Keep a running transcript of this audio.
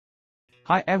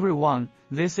Hi everyone,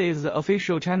 this is the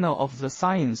official channel of the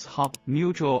sci-hub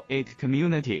mutual aid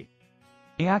community.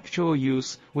 In actual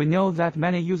use, we know that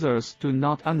many users do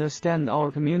not understand our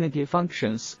community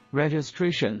functions,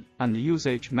 registration, and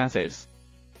usage methods.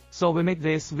 So we make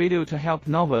this video to help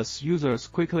novice users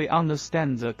quickly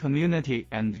understand the community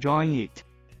and join it.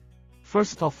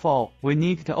 First of all, we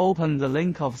need to open the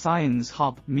link of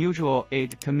sci-hub mutual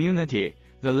aid community.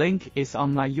 The link is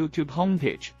on my YouTube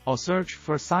homepage, or search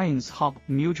for sci-hub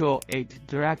mutual aid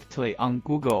directly on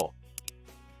Google.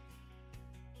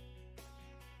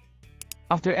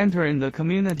 After entering the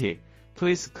community,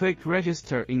 please click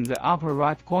register in the upper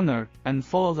right corner and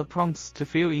follow the prompts to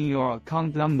fill in your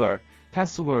account number,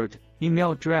 password,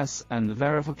 email address, and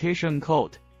verification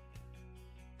code.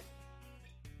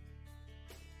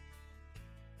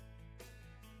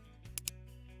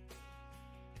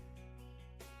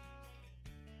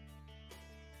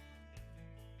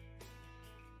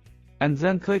 And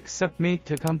then click Submit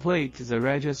to complete the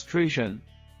registration.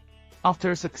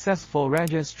 After successful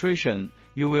registration,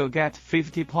 you will get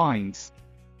 50 points.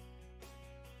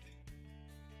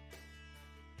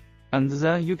 And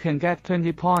then you can get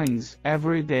 20 points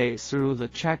every day through the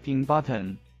check-in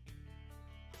button.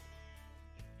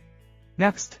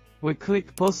 Next, we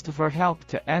click Post for help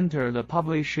to enter the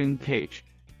publishing page.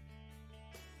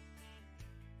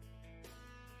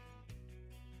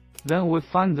 Then we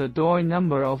find the door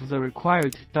number of the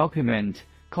required document,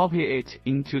 copy it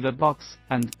into the box,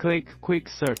 and click Quick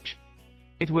Search.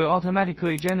 It will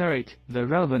automatically generate the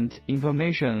relevant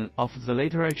information of the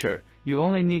literature. You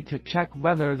only need to check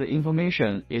whether the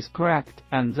information is correct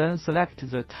and then select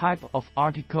the type of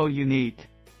article you need,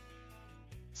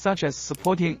 such as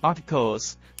supporting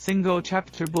articles, single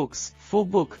chapter books, full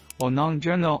book, or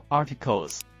non-journal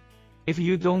articles. If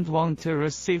you don't want to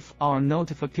receive our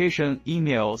notification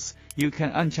emails, you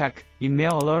can uncheck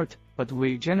Email Alert, but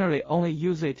we generally only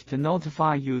use it to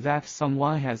notify you that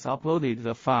someone has uploaded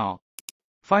the file.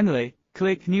 Finally,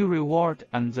 click New Reward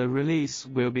and the release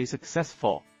will be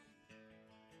successful.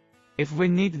 If we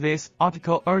need this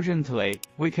article urgently,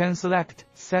 we can select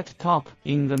Set Top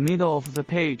in the middle of the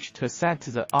page to set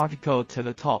the article to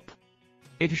the top.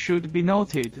 It should be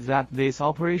noted that this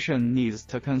operation needs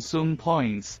to consume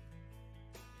points.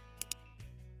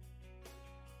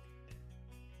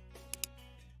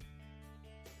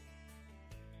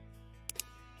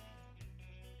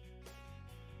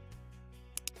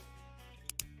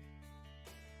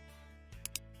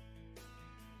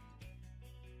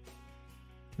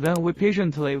 Then we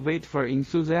patiently wait for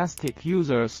enthusiastic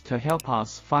users to help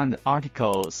us find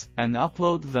articles and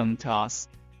upload them to us.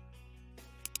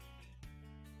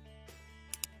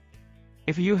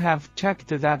 If you have checked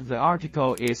that the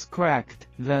article is correct,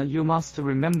 then you must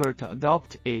remember to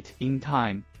adopt it in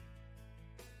time.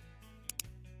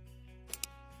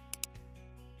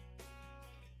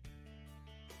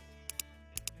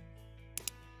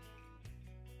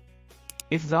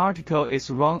 If the article is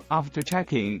wrong after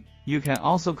checking, you can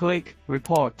also click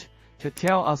Report to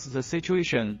tell us the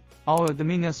situation. Our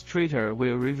administrator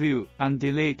will review and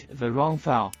delete the wrong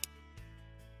file.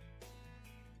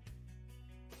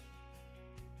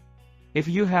 If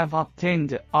you have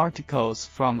obtained articles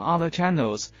from other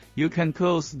channels, you can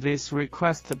close this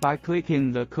request by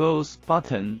clicking the Close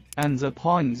button, and the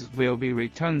points will be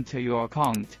returned to your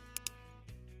account.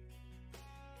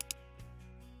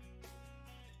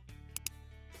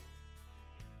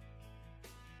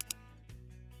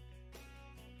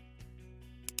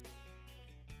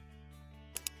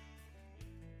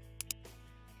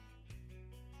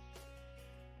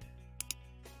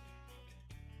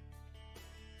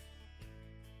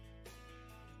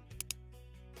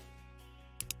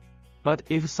 But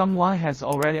if someone has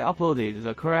already uploaded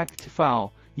the correct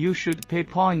file, you should pay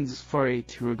points for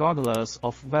it regardless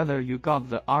of whether you got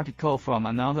the article from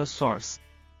another source.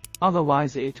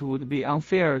 Otherwise it would be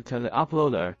unfair to the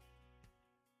uploader.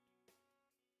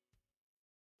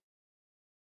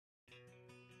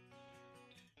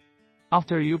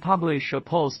 After you publish a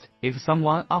post, if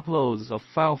someone uploads a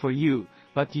file for you,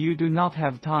 but you do not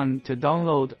have time to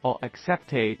download or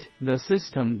accept it, the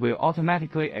system will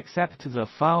automatically accept the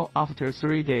file after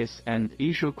 3 days and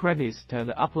issue credits to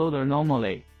the uploader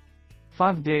normally.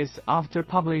 5 days after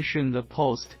publishing the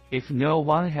post, if no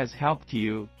one has helped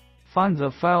you find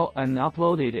the file and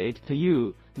uploaded it to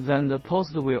you, then the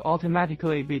post will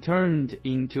automatically be turned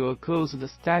into a closed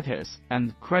status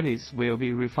and credits will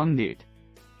be refunded.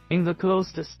 In the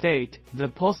closed state, the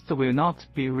post will not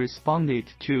be responded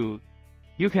to.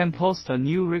 You can post a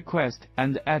new request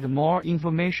and add more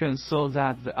information so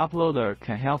that the uploader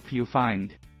can help you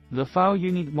find the file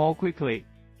you need more quickly.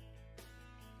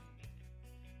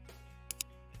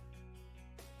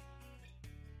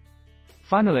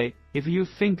 Finally, if you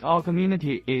think our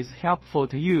community is helpful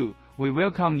to you, we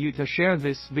welcome you to share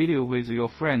this video with your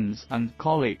friends and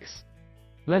colleagues.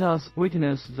 Let us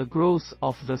witness the growth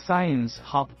of the Science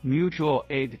Hub mutual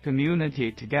aid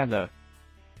community together.